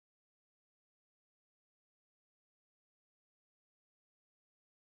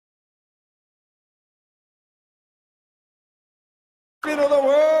Champion of the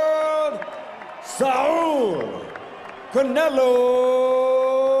world, Saul Canelo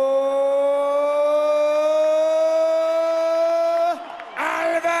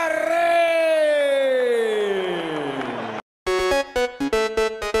Alvarez.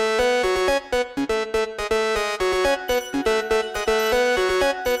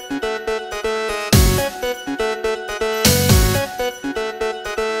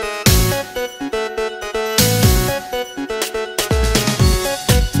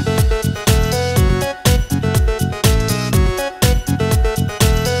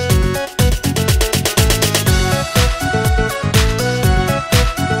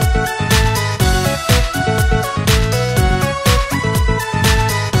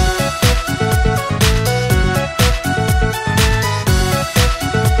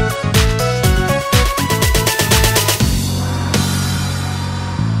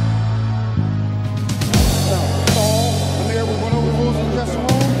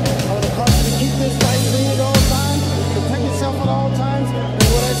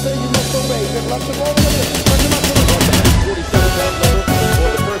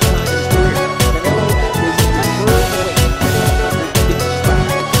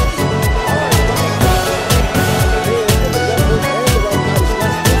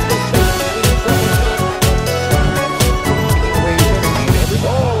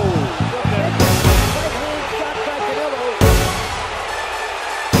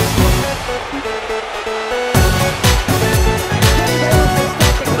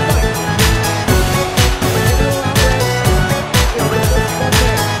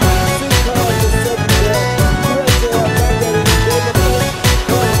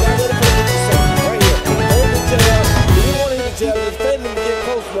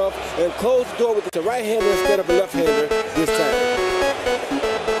 And close the door with the right hander instead of a left hander this time.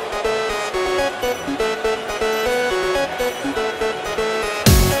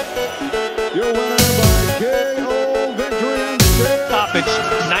 Your winner by KO victory and stoppage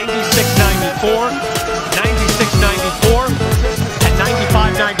 96-94, 96-94, and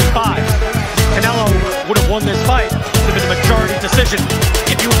 95-95. Canelo would have won this fight. It would have been a majority decision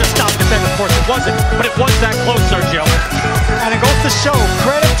if you would have stopped it then. Of course it wasn't, but it was that close, Sergio. And it goes to show,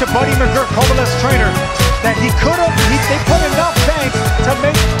 credit to Buddy McGirt, Kovalev's trainer, that they put enough banks to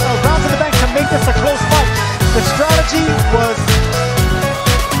make rounds in the bank to make this a close fight. The strategy was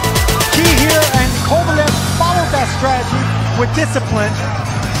key here, and Kovalev followed that strategy with discipline.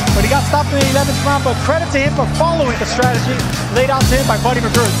 But he got stopped in the 11th round, but credit to him for following the strategy laid out to him by Buddy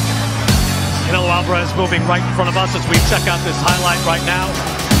McGirt. Canelo Alvarez moving right in front of us as we check out this highlight right now.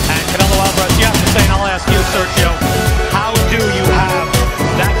 And Canelo Alvarez, you have to say, and I'll ask you, Sergio, how do you have